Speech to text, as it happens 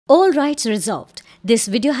All rights reserved. This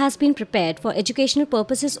video has been prepared for educational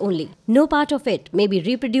purposes only. No part of it may be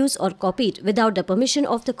reproduced or copied without the permission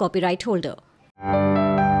of the copyright holder.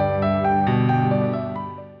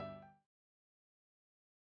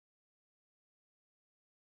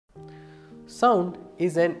 Sound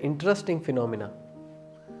is an interesting phenomena,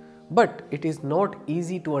 but it is not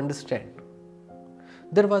easy to understand.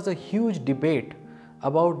 There was a huge debate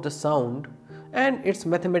about the sound and its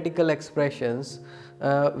mathematical expressions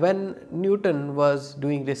when Newton was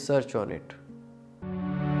doing research on it.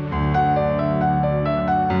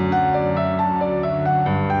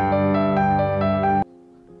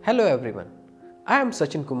 Hello everyone, I am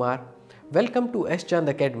Sachin Kumar. Welcome to S. Chand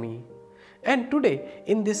Academy. And today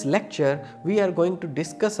in this lecture we are going to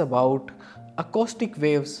discuss about acoustic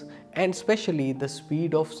waves and especially the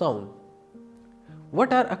speed of sound.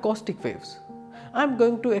 What are acoustic waves? I am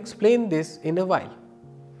going to explain this in a while.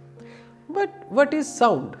 But what is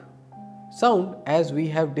sound? Sound, as we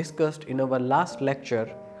have discussed in our last lecture,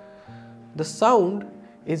 the sound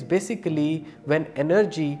is basically when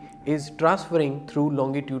energy is transferring through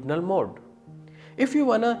longitudinal mode. If you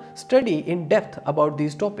want to study in depth about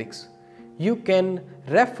these topics, you can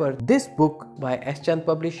refer this book by S. Chand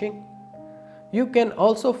Publishing. You can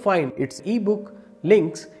also find its ebook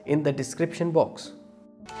links in the description box.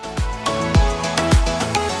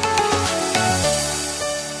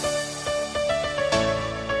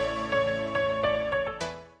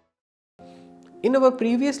 In our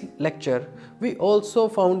previous lecture, we also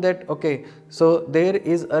found that so there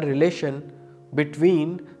is a relation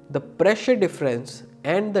between the pressure difference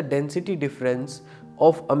and the density difference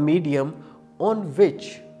of a medium on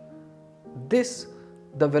which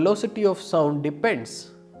the velocity of sound depends.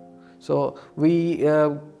 So we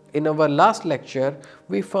in our last lecture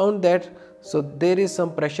we found that there is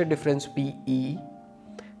some pressure difference Pe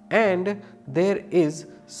and there is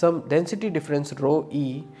some density difference rho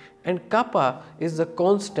e, and kappa is the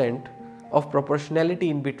constant of proportionality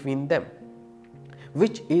in between them,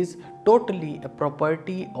 which is totally a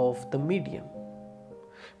property of the medium.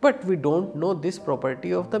 But we don't know this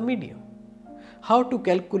property of the medium. How to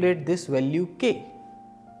calculate this value k?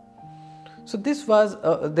 So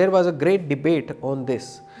there was a great debate on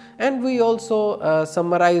this, and we also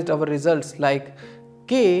summarized our results like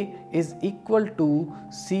k is equal to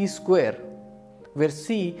c square, where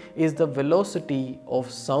c is the velocity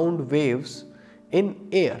of sound waves in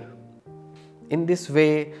air. In this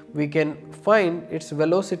way we can find its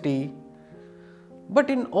velocity, but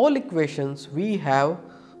in all equations we have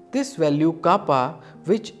this value kappa,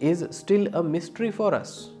 which is still a mystery for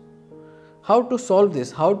us. How to solve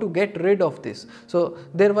this? How to get rid of this? So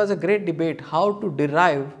there was a great debate how to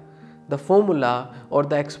derive the formula or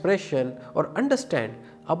the expression or understand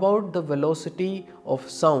about the velocity of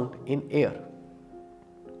sound in air.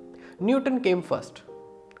 Newton came first.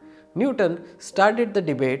 Newton started the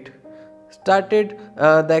debate, started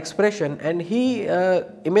the expression, and he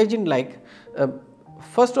imagined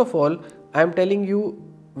first of all I am telling you,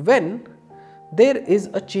 when there is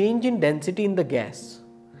a change in density in the gas,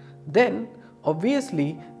 then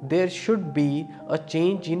obviously there should be a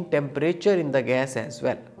change in temperature in the gas as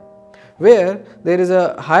well. Where there is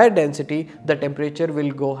a higher density, the temperature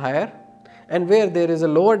will go higher, and where there is a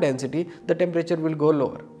lower density, the temperature will go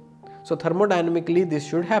lower. So thermodynamically this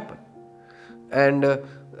should happen, and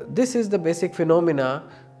this is the basic phenomena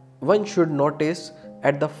one should notice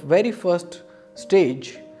at the very first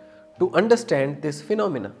stage to understand this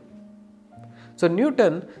phenomena. So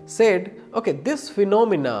Newton said, this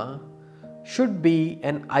phenomena should be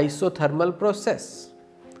an isothermal process.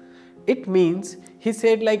 It means, he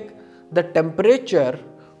said, the temperature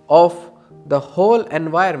of the whole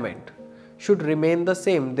environment should remain the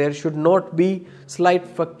same. There should not be slight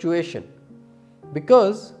fluctuation,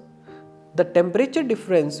 because the temperature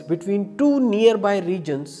difference between two nearby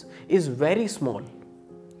regions is very small.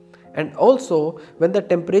 And also when the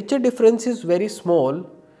temperature difference is very small,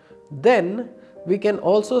 then we can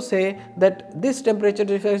also say that this temperature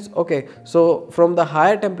difference, so from the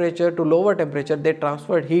higher temperature to lower temperature they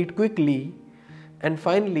transferred heat quickly, and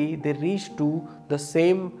finally they reach to the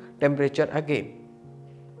same temperature again.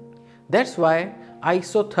 That's why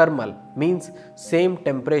isothermal means same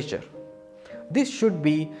temperature. This should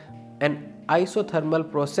be an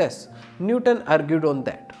isothermal process. Newton argued on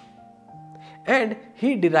that, and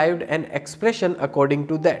he derived an expression according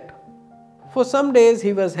to that. For some days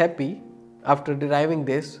he was happy after deriving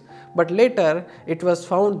this, but later it was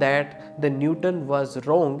found that the Newton was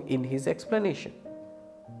wrong in his explanation.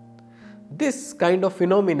 This kind of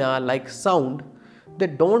phenomena like sound, they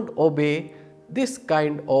don't obey this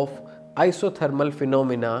kind of isothermal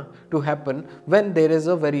phenomena to happen when there is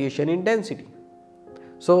a variation in density.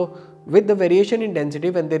 So, with the variation in density,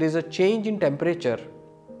 when there is a change in temperature,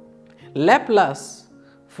 Laplace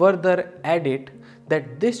further added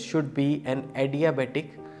that this should be an adiabatic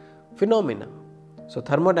phenomena. So,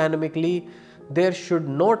 thermodynamically there should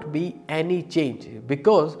not be any change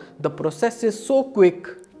because the process is so quick.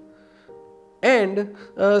 And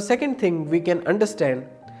second thing we can understand,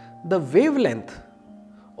 the wavelength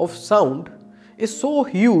of sound is so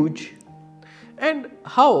huge, and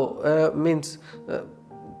how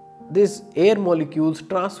these air molecules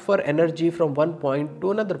transfer energy from one point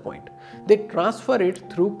to another point. They transfer it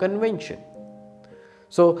through convection.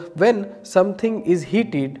 So, when something is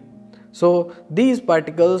heated, so these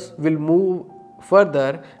particles will move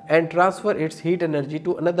further and transfer its heat energy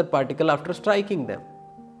to another particle after striking them.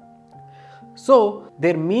 So,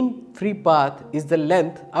 their mean free path is the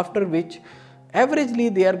length after which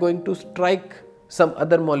averagely they are going to strike some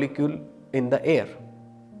other molecule in the air.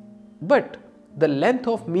 But the length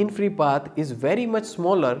of mean free path is very much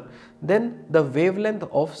smaller than the wavelength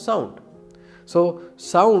of sound. So,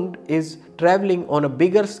 sound is traveling on a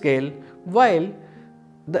bigger scale, while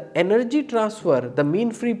the energy transfer, the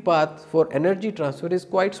mean free path for energy transfer is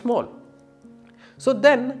quite small. So,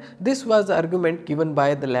 then this was the argument given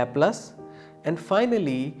by the Laplace, and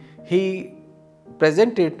finally he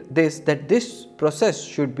presented this, that this process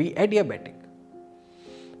should be adiabatic,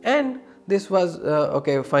 and this was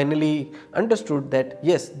finally understood that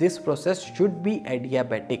yes, this process should be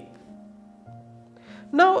adiabatic.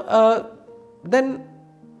 Now then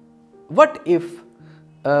what if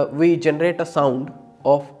we generate a sound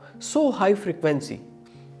of so high frequency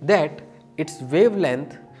that its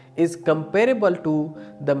wavelength is comparable to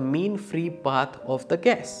the mean free path of the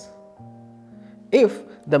gas? If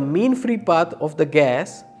the mean free path of the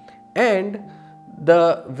gas and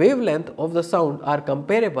the wavelength of the sound are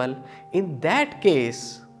comparable, in that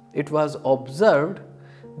case it was observed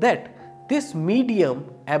that this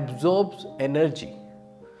medium absorbs energy.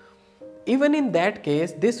 Even in that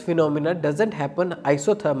case, this phenomena doesn't happen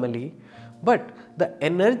isothermally, but the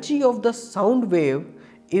energy of the sound wave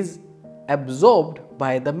is absorbed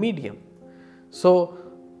by the medium. So,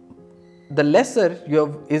 the lesser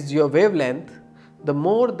is your wavelength, the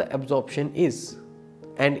more the absorption is,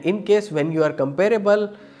 and in case when you are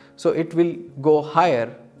comparable, so it will go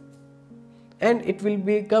higher and it will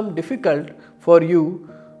become difficult for you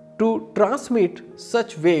to transmit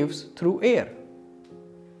such waves through air.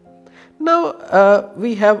 Now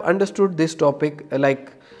we have understood this topic,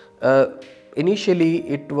 initially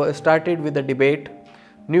it was started with a debate.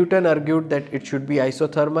 Newton argued that it should be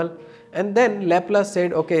isothermal, and then Laplace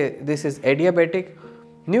said okay, this is adiabatic.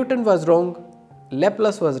 Newton was wrong,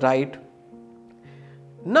 Laplace was right.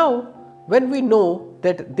 Now when we know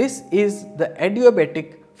that this is the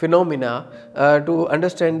adiabatic phenomena, to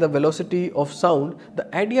understand the velocity of sound, the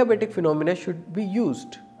adiabatic phenomena should be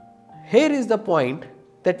used. Here is the point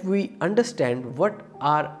that we understand what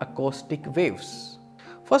are acoustic waves.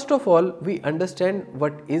 First of all, we understand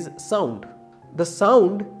what is sound. The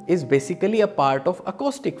sound is basically a part of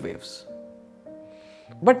acoustic waves,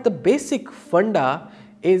 but the basic funda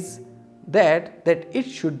is that it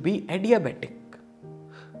should be adiabatic.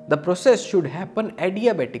 The process should happen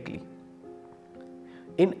adiabatically.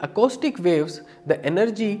 In acoustic waves, the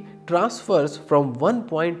energy transfers from one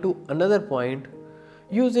point to another point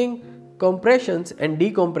using compressions and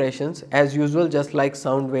decompressions as usual, just like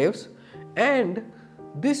sound waves, and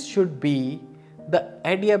this should be the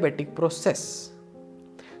adiabatic process.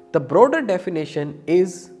 The broader definition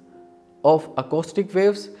is of acoustic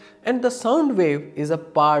waves, and the sound wave is a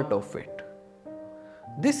part of it.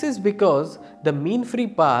 This is because the mean free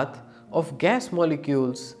path of gas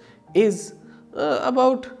molecules is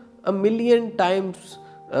about 1,000,000 times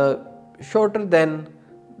shorter than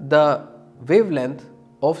the wavelength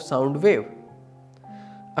of sound wave.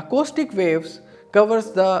 Acoustic waves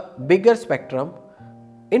covers the bigger spectrum,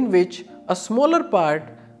 in which a smaller part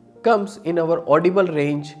comes in our audible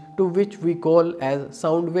range, to which we call as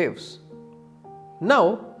sound waves.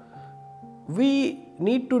 Now we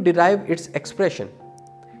need to derive its expression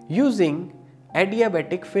using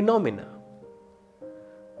adiabatic phenomena.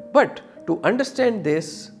 But to understand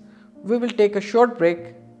this, we will take a short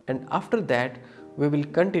break, and after that we will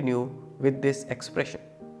continue with this expression.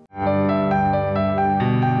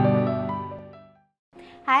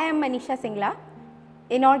 Hi, I am Manisha Singla.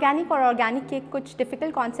 Inorganic और organic के कुछ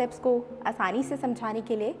difficult concepts को आसानी से समझाने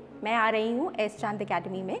के लिए मैं आ रही हूँ एस चांद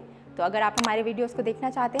अकेडमी में। तो अगर आप हमारे वीडियोस को देखना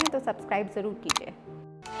चाहते हैं तो सब्सक्राइब ज़रूर कीजिए।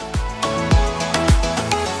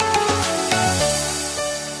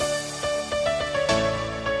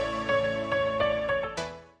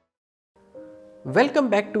 Welcome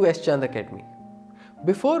back to S. Chand Academy.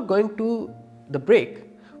 Before going to the break,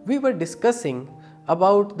 we were discussing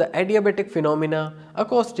about the adiabatic phenomena,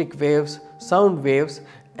 acoustic waves, sound waves,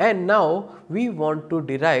 and now we want to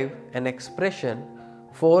derive an expression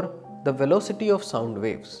for the velocity of sound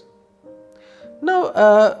waves.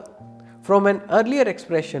 Now, from an earlier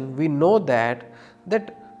expression, we know that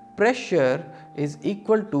pressure is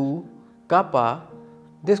equal to kappa,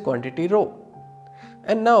 this quantity rho.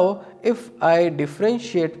 And now, if I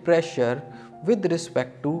differentiate pressure with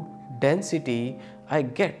respect to density, I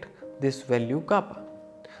get this value kappa.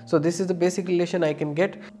 So, this is the basic relation I can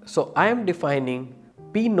get. So, I am defining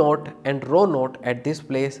P naught and rho naught at this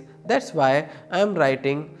place. That is why I am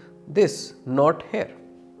writing this naught here.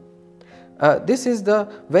 This is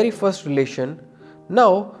the very first relation.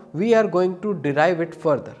 Now, we are going to derive it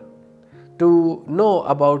further to know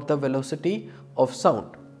about the velocity of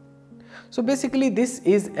sound. So, basically this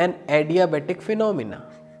is an adiabatic phenomena.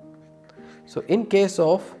 So, in case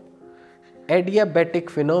of adiabatic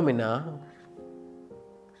phenomena,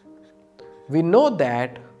 we know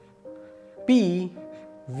that P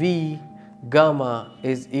V gamma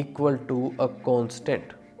is equal to a constant.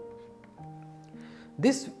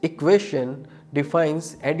 This equation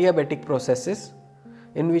defines adiabatic processes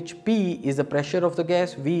in which P is the pressure of the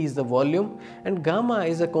gas, V is the volume, and gamma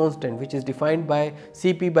is a constant which is defined by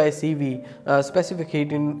Cp by Cv, specific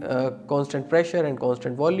heat in constant pressure and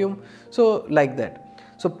constant volume. So, like that.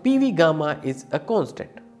 So, PV gamma is a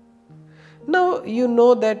constant. Now, you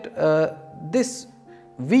know that this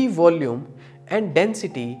V volume and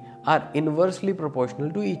density are inversely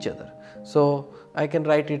proportional to each other. So, I can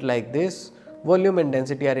write it like this: volume and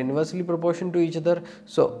density are inversely proportional to each other.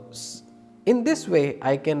 So, in this way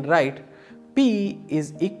I can write P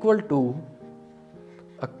is equal to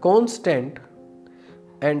a constant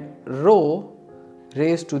and rho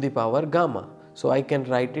raised to the power gamma. So, I can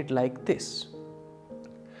write it like this.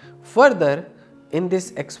 Further, in this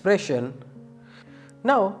expression,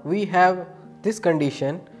 now we have this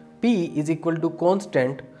condition: P is equal to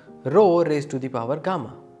constant rho raised to the power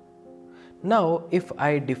gamma. Now, if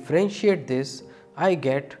I differentiate this, I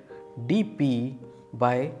get dP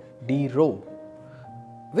by d rho,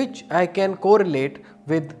 which I can correlate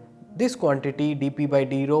with this quantity dP by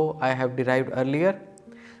d rho I have derived earlier,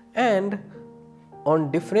 and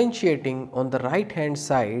on differentiating on the right hand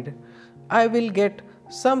side, I will get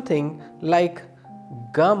something like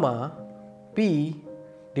gamma P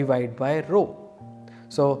divided by rho.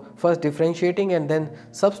 So, first differentiating and then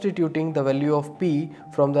substituting the value of P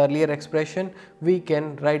from the earlier expression, we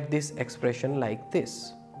can write this expression like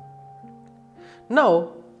this.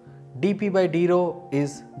 Now, dP by d rho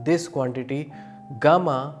is this quantity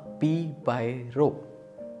gamma P by rho.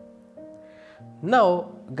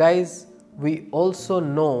 Now, guys, we also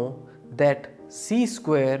know that C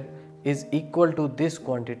square is equal to this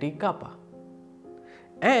quantity kappa,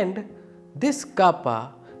 and this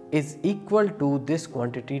kappa is equal to this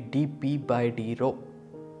quantity dP by d rho.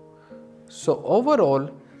 So, overall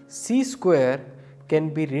C square can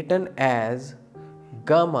be written as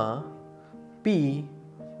gamma P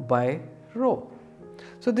by rho.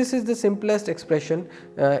 So, this is the simplest expression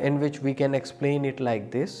in which we can explain it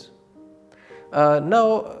like this.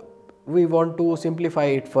 Now, we want to simplify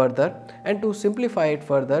it further, and to simplify it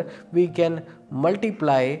further we can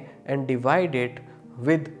multiply and divide it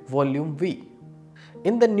with volume V.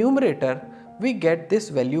 In the numerator we get this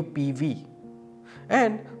value PV,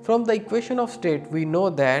 and from the equation of state we know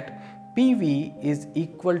that PV is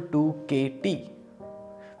equal to KT,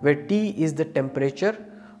 where T is the temperature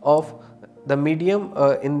of the medium,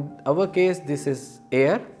 in our case this is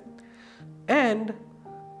air, and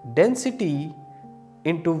density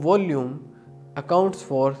into volume accounts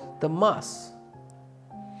for the mass.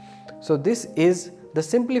 So, this is the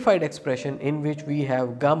simplified expression in which we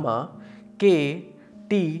have gamma K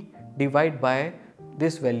T divided by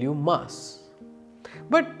this value mass.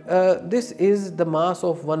 But this is the mass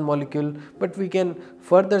of one molecule, but we can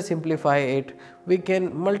further simplify it. We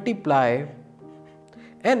can multiply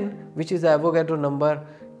N, which is the Avogadro number,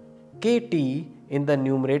 KT in the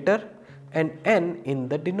numerator and N in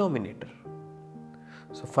the denominator.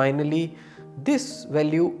 So, finally, this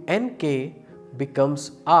value Nk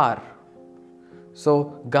becomes R.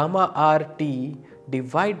 So, gamma RT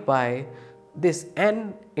divided by this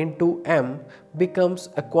N into M becomes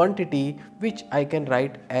a quantity which I can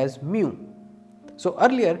write as mu. So,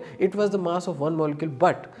 earlier it was the mass of one molecule,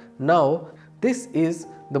 but now this is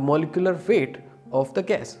the molecular weight of the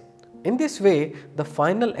gas. In this way, the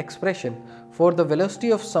final expression for the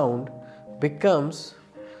velocity of sound becomes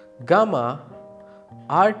gamma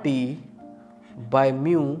RT by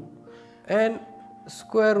mu, and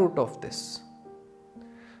square root of this.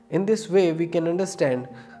 In this way we can understand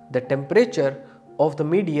the temperature of the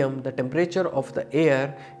medium, the temperature of the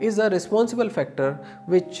air is a responsible factor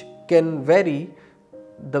which can vary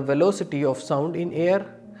the velocity of sound in air,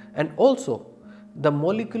 and also the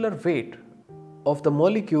molecular weight of the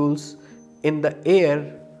molecules in the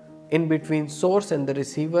air in between source and the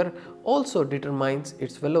receiver also determines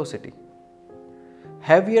its velocity.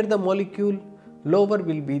 Heavier the molecule, lower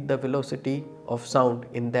will be the velocity of sound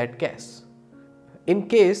in that case. In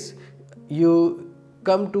case you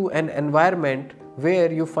come to an environment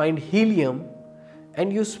where you find helium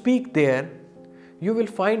and you speak there, you will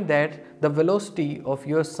find that the velocity of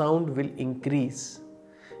your sound will increase,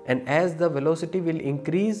 and as the velocity will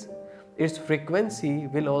increase, its frequency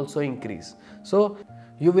will also increase. So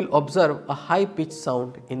you will observe a high pitched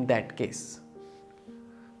sound in that case.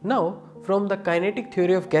 Now from the kinetic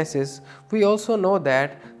theory of gases, we also know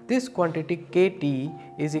that this quantity kT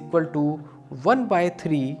is equal to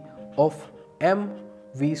 1/3 of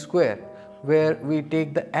mv square, where we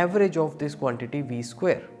take the average of this quantity v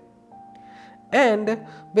square, and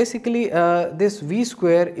basically this v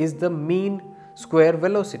square is the mean square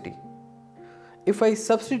velocity. If I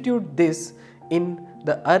substitute this in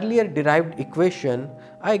the earlier derived equation,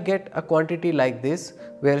 I get a quantity like this,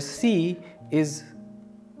 where c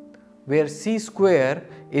square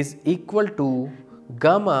is equal to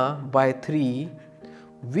gamma by 3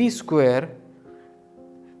 v square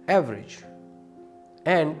average,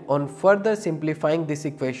 and on further simplifying this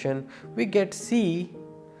equation we get c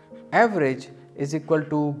average is equal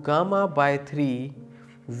to gamma by 3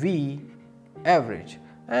 v average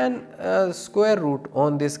and square root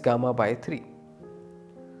on this gamma by 3.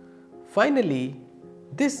 Finally,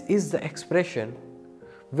 this is the expression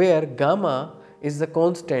where gamma is the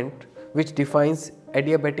constant which defines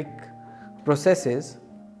adiabatic processes,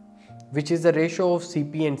 which is the ratio of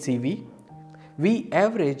Cp and Cv. V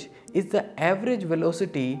average is the average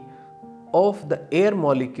velocity of the air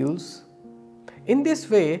molecules. In this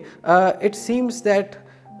way, it seems that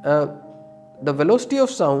the velocity of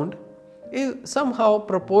sound is somehow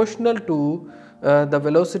proportional to the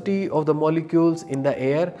velocity of the molecules in the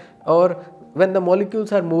air, or when the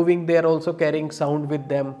molecules are moving they are also carrying sound with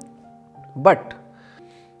them. But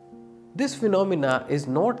this phenomena is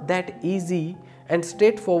not that easy and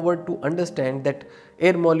straightforward to understand, that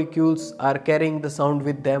air molecules are carrying the sound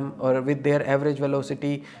with them, or with their average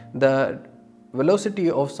velocity the velocity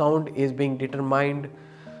of sound is being determined.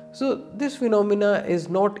 So this phenomena is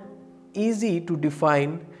not easy to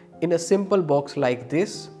define in a simple box like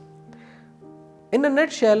this. In a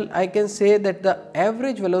nutshell, I can say that the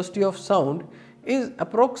average velocity of sound is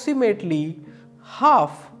approximately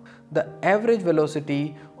half the average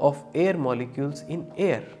velocity of air molecules in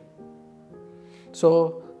air.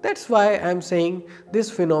 So that's why I am saying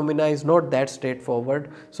this phenomena is not that straightforward.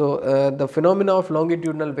 So the phenomena of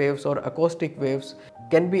longitudinal waves or acoustic waves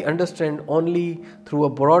can be understood only through a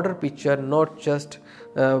broader picture, not just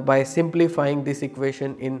by simplifying this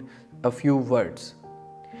equation in a few words.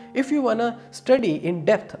 If you wanna study in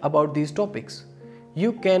depth about these topics,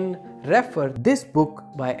 you can refer this book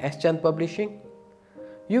by S. Chand Publishing.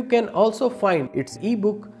 You can also find its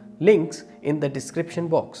ebook links in the description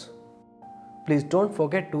box. Please don't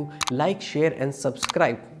forget to like, share and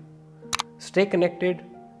subscribe. Stay connected.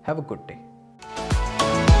 Have a good day.